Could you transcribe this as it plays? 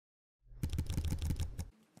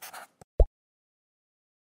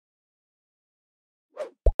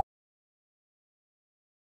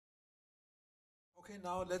Okay,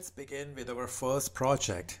 now let's begin with our first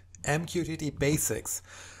project, MQTT Basics.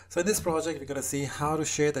 So in this project, we're going to see how to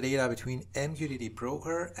share the data between MQTT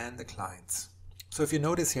broker and the clients. So if you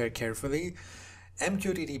notice here carefully,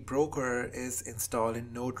 MQTT broker is installed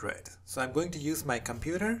in Node-RED. So I'm going to use my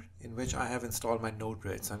computer in which I have installed my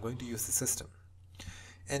Node-RED. So I'm going to use the system.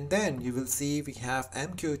 And then you will see we have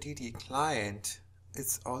MQTT client.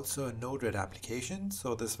 It's also a Node-RED application.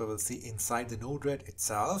 So this we will see inside the Node-RED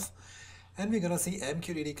itself. And we're going to see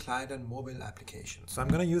MQTT client and mobile application. So I'm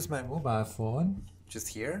going to use my mobile phone just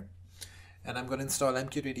here. And I'm going to install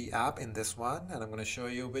MQTT app in this one. And I'm going to show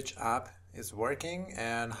you which app is working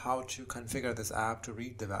and how to configure this app to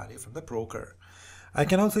read the value from the broker. I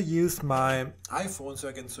can also use my iPhone so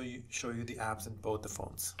I can show you the apps in both the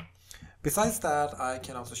phones. Besides that, I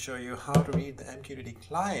can also show you how to read the MQTT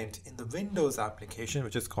client in the Windows application,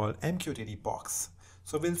 which is called MQTT box.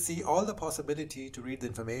 So we'll see all the possibility to read the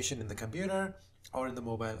information in the computer or in the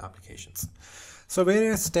mobile applications. So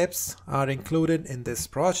various steps are included in this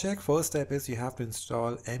project. First step is you have to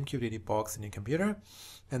install MQTT box in your computer,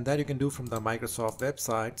 and that you can do from the Microsoft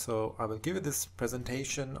website. So I will give you this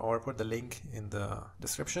presentation or put the link in the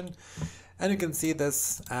description, and you can see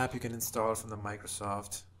this app you can install from the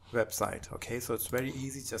Microsoft website. Okay, so it's very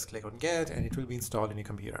easy. Just click on get and it will be installed in your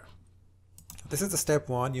computer. This is the step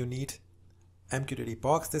one. You need MQTT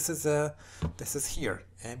box. This is here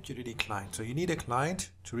MQTT client. So you need a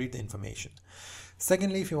client to read the information.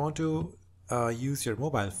 Secondly, if you want to use your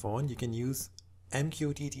mobile phone, you can use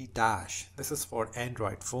MQTT dash. This is for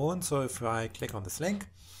Android phone. So if I click on this link,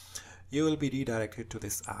 you will be redirected to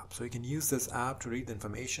this app. So you can use this app to read the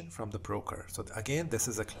information from the broker. So again, this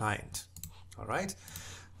is a client. All right.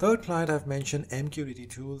 Third client, I've mentioned MQTT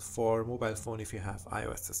tool for mobile phone if you have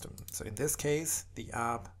iOS system. So in this case, the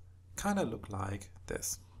app kind of look like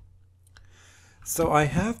this. So I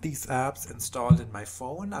have these apps installed in my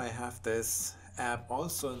phone. I have this app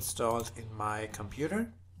also installed in my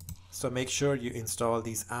computer. So make sure you install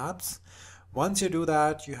these apps. Once you do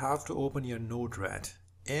that, you have to open your Node-RED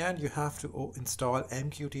and you have to install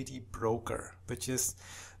MQTT broker, which is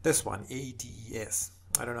this one, ADES.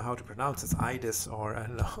 I don't know how to pronounce this, IDES or I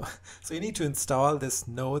don't know. So you need to install this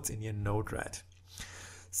nodes in your Node-RED.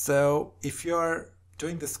 So if you're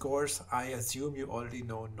doing this course, I assume you already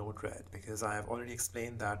know Node-RED because I have already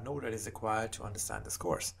explained that Node-RED is required to understand this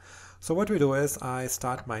course. So what we do is I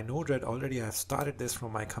start my Node-RED. Already I've started this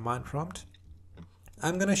from my command prompt.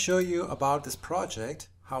 I'm going to show you about this project.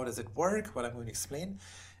 How does it work? What I'm going to explain.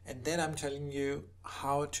 And then I'm telling you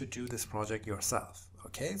how to do this project yourself.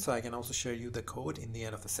 Okay, so I can also share you the code in the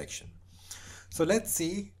end of the section. So let's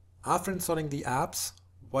see, after installing the apps,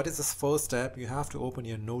 what is this first step? You have to open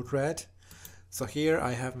your Node-RED. So here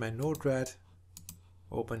I have my Node-RED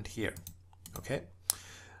opened here. Okay,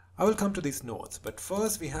 I will come to these nodes, but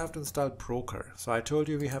first we have to install broker. So I told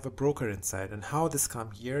you we have a broker inside, and how this come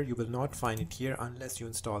here, you will not find it here unless you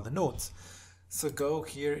install the nodes. So go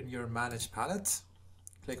here in your manage palettes,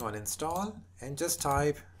 click on install and just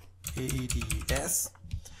type AEDES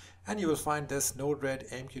and you will find this Node-RED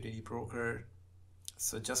MQTT broker.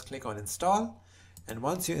 So just click on install, and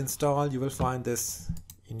once you install, you will find this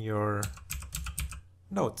in your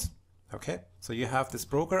nodes. Okay, so you have this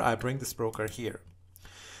broker. I bring this broker here,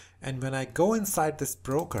 and when I go inside this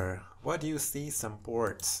broker, what do you see? Some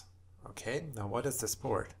ports. Okay, now what is this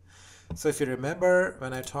port? So if you remember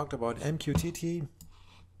when I talked about MQTT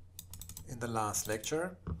in the last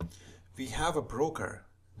lecture, we have a broker.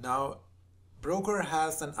 Now broker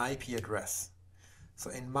has an IP address. So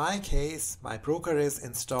in my case, my broker is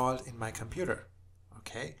installed in my computer.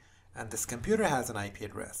 Okay, and this computer has an IP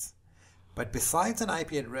address. But besides an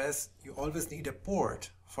IP address, you always need a port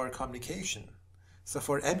for communication. So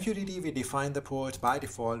for MQTT, we define the port by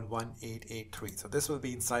default 1883. So this will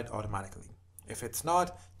be inside automatically. If it's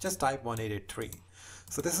not, just type 1883.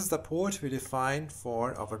 So this is the port we defined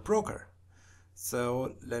for our broker.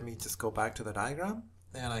 So let me just go back to the diagram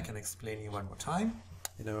and I can explain you one more time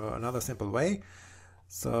in another simple way.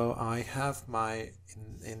 So I have my,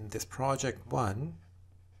 in this project one,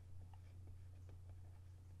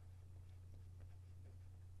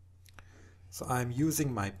 so I'm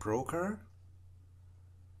using my broker.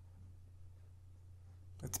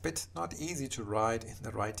 It's a bit not easy to write in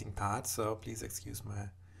the writing pad, so please excuse my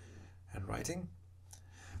handwriting.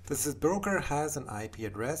 This broker has an IP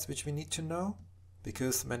address which we need to know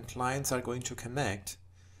because when clients are going to connect,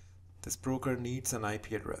 this broker needs an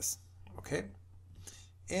IP address. Okay,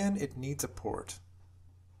 and it needs a port.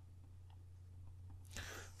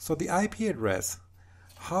 So the IP address,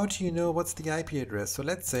 how do you know what's the IP address? So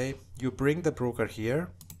let's say you bring the broker here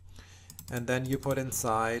and then you put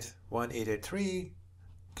inside 1883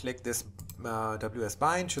 click this WS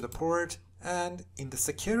bind to the port, and in the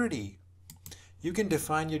security, you can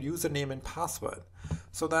define your username and password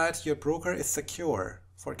so that your broker is secure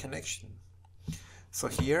for connection. So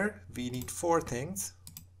here we need 4 things: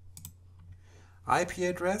 IP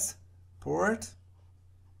address, port,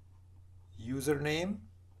 username,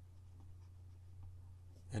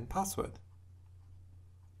 and password.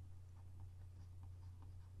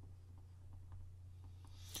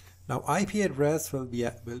 Now IP address will be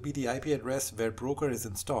the IP address where broker is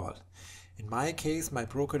installed. In my case, my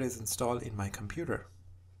broker is installed in my computer.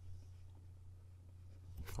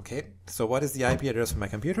 Okay, so what is the IP address for my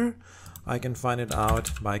computer? I can find it out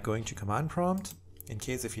by going to command prompt. In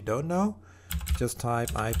case if you don't know, just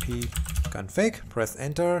type ipconfig, press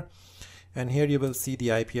enter, and here you will see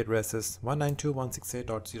the IP address is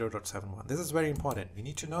 192.168.0.71. This is very important. We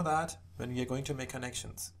need to know that when we are going to make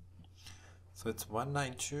connections. So it's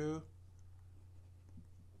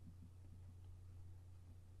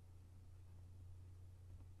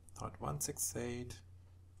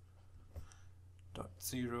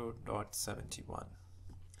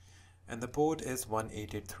and the port is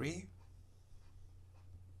 1883,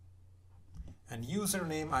 and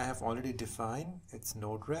username I have already defined. It's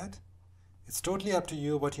Node-RED. It's totally up to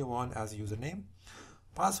you what you want as username.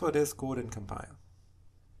 Password is code and compile.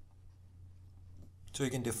 So you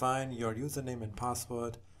can define your username and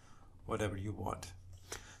password whatever you want.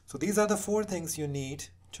 So these are the 4 things you need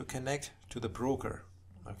to connect to the broker.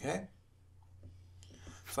 Okay,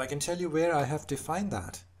 so I can tell you where I have defined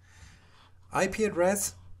that. IP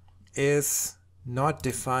address is not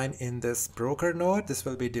defined in this broker node. This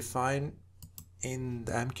will be defined in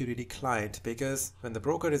the MQTT client, because when the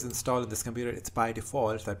broker is installed in this computer, it's by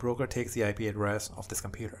default that broker takes the IP address of this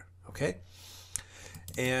computer. Okay,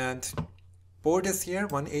 and port is here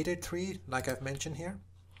 1883, like I've mentioned here.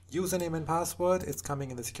 Username and password, it's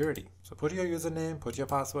coming in the security. So put your username, put your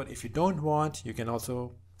password. If you don't want, you can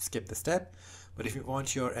also skip the step. But if you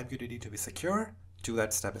want your MQTT to be secure, do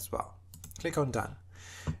that step as well. Click on done.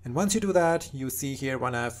 And once you do that, you see here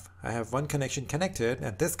I have one connection connected,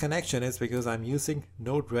 and this connection is because I'm using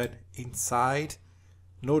Node-RED inside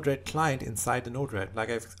Node-RED client inside the Node-RED. Like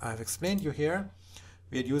I've explained you here,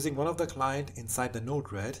 we are using one of the client inside the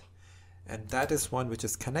Node-RED, and that is one which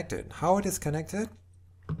is connected. How it is connected?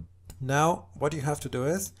 Now what you have to do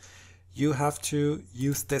is you have to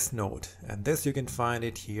use this node, and this you can find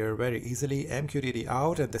it here very easily, MQTT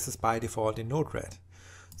out, and this is by default in Node-RED.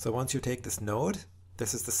 So once you take this node,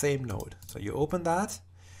 this is the same node. So you open that,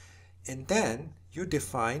 and then you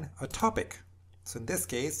define a topic. So in this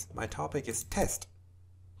case, my topic is test.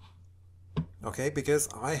 Okay, because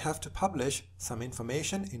I have to publish some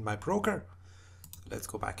information in my broker. Let's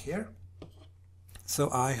go back here. So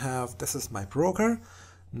this is my broker.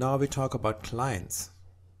 Now we talk about clients.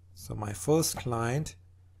 So my first client,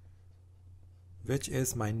 which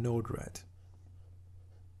is my Node-RED.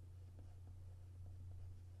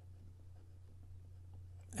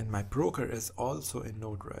 And my broker is also in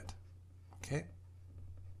Node-RED. Okay.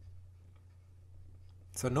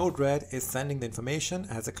 So Node-RED is sending the information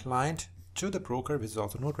as a client to the broker, which is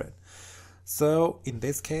also Node-RED. So in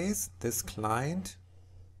this case, this client,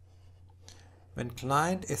 when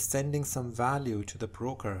client is sending some value to the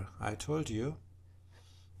broker, I told you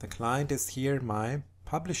the client is here my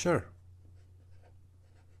publisher.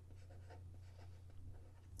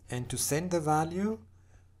 And to send the value,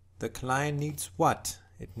 the client needs what?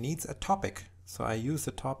 It needs a topic. So I use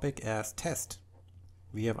the topic as test.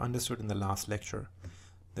 We have understood in the last lecture.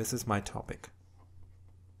 This is my topic.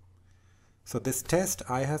 So this test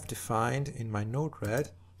I have defined in my Node-RED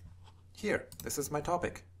here. This is my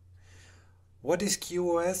topic. What is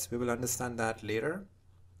QoS? We will understand that later.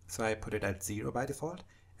 So I put it at 0 by default.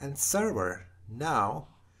 And server. Now,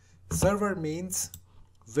 server means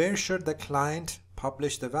where should the client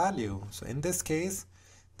publish the value? So in this case,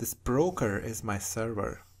 this broker is my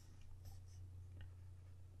server.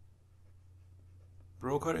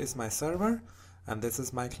 Broker is my server, and this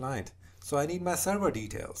is my client. So I need my server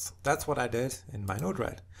details. That's what I did in my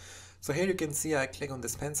Node-RED. So here you can see I click on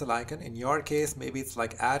this pencil icon. In your case, maybe it's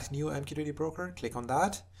like add new MQTT broker. Click on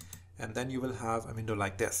that, and then you will have a window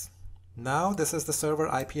like this. Now this is the server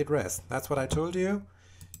IP address. That's what I told you.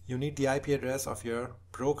 You need the IP address of your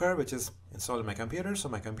broker, which is installed in my computer. So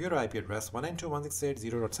my computer IP address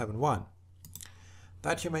 192.168.0.71.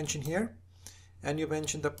 That you mention here. And you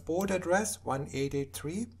mentioned the port address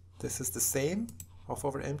 1883. This is the same of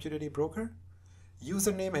our MQTT broker.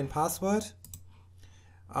 Username and password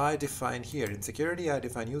I define here. In security, I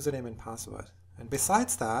define username and password. And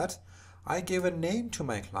besides that, I give a name to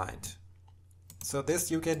my client. So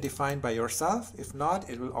this you can define by yourself. If not,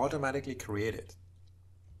 it will automatically create it.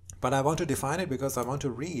 But I want to define it because I want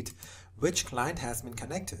to read which client has been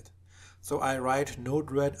connected. So I write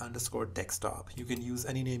Node-RED_desktop. You can use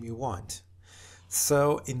any name you want.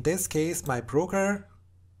 So in this case, my broker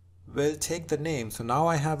will take the name. So now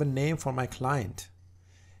I have a name for my client.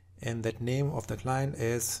 And that name of the client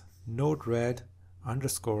is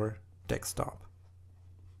Node-RED_desktop.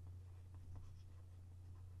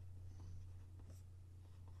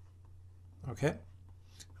 Okay.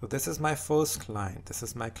 So this is my first client. This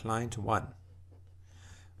is my client 1,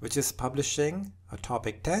 which is publishing a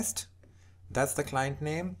topic test. That's the client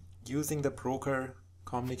name using the broker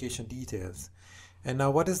communication details. And now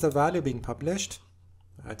what is the value being published?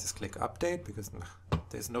 I just click update because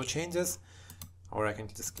there's no changes, or I can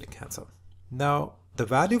just click cancel. Now the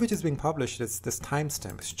value which is being published is this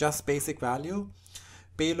timestamp. It's just basic value.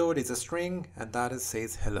 Payload is a string, and that is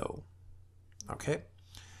says hello. Okay.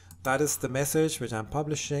 That is the message which I'm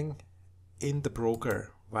publishing in the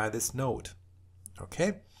broker via this node.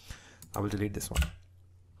 Okay, I will delete this one.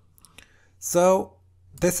 So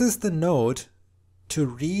this is the node to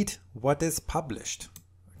read what is published.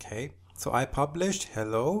 Okay, so I published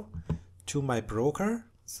hello to my broker.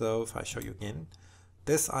 So if I show you again,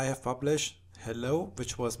 this I have published hello,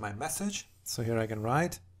 which was my message. So here I can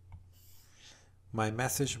write my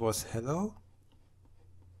message was hello.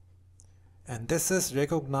 And this is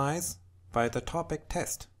recognized by the topic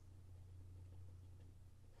test.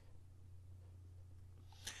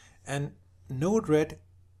 And Node-RED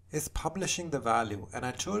is publishing the value. And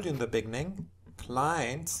I told you in the beginning,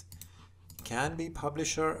 clients can be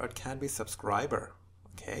publisher or can be subscriber.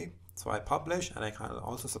 Okay, so I publish and I can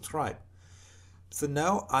also subscribe. So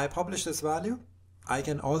now I publish this value. I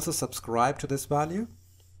can also subscribe to this value.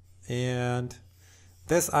 And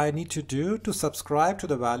this I need to do to subscribe to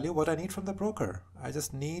the value what I need from the broker. I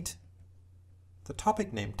just need the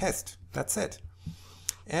topic name test. That's it.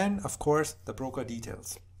 And of course the broker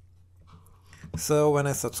details. So when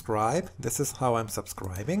I subscribe, this is how I'm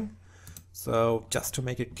subscribing. So just to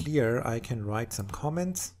make it clear, I can write some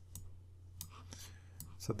comments.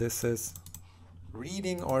 So this is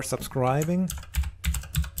reading or subscribing.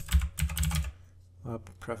 I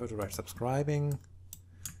prefer to write subscribing.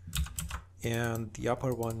 And the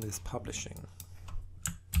upper one is publishing.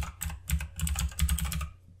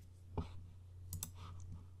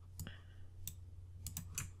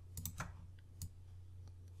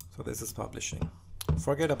 So this is publishing.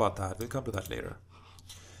 Forget about that. We'll come to that later.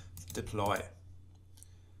 Deploy.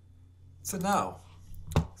 So now,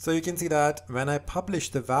 so you can see that when I publish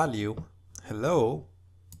the value hello,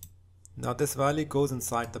 now this value goes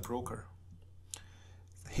inside the broker.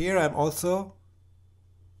 Here I'm also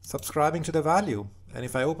subscribing to the value, and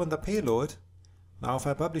if I open the payload, now if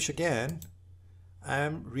I publish again, I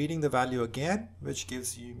am reading the value again, which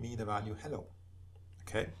gives me the value hello.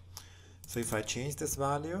 Okay, so if I change this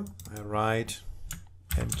value, I write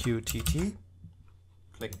MQTT,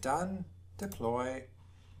 click done, deploy,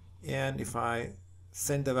 and if I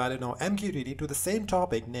send the value now MQTT to the same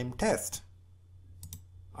topic named test,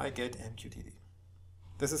 I get MQTT.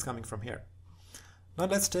 This is coming from here. Now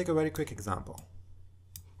let's take a very quick example.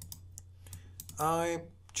 I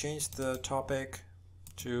changed the topic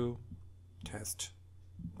to test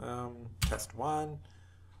 1,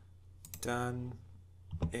 done,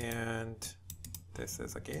 and this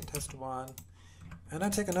is again test 1, and I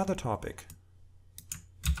take another topic.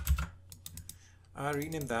 I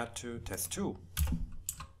rename that to test 2.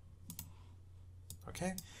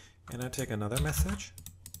 Okay, and I take another message,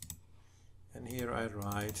 and here I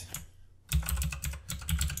write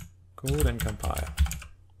code and compile.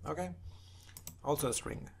 Okay, also a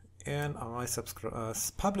string, and I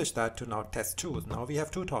publish that to now test 2. Now we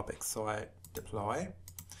have 2 topics, so I deploy,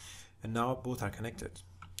 and now both are connected.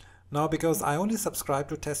 Now because I only subscribe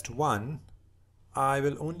to test 1, I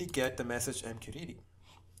will only get the message MQTT.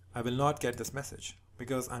 I will not get this message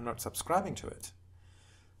because I'm not subscribing to it.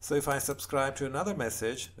 So if I subscribe to another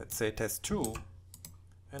message, let's say test 2,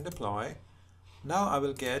 and deploy, now I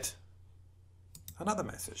will get another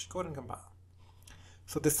message, code and compile.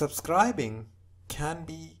 So the subscribing can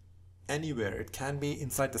be anywhere. It can be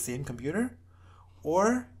inside the same computer,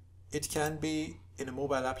 or it can be in a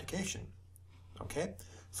mobile application. Okay,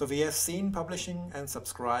 so we have seen publishing and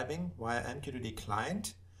subscribing via MQTT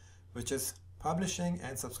client, which is publishing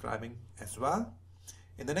and subscribing as well.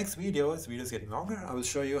 In the next video, this video is getting longer, I will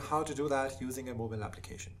show you how to do that using a mobile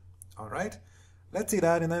application. All right, let's see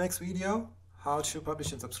that in the next video, how to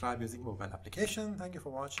publish and subscribe using mobile application. Thank you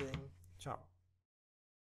for watching. Ciao.